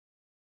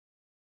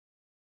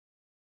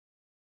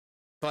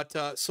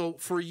But so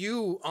for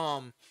you,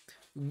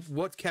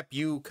 what kept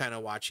you kind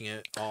of watching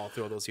it all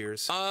through all those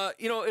years?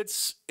 You know,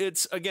 it's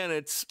again,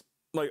 it's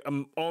like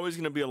I'm always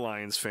going to be a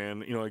Lions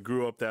fan. You know, I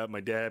grew up that my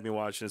dad had me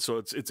watching it, so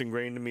it's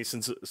ingrained in me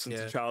since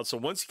a child. So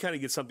once you kind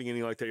of get something in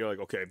you like that, you're like,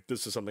 okay,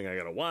 this is something I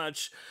got to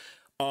watch.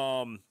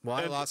 Well,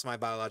 I lost my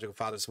biological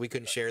father, so we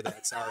couldn't share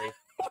that. Sorry,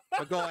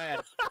 but go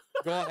ahead.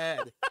 Go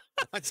ahead.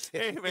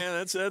 Hey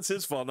man, that's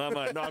his fault, not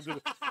mine. No, I'm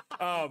just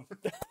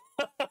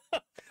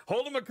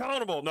hold him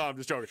accountable. No, I'm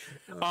just joking.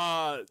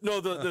 No,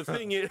 the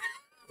thing is.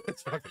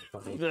 It's fucking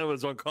funny. That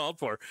was uncalled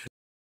for.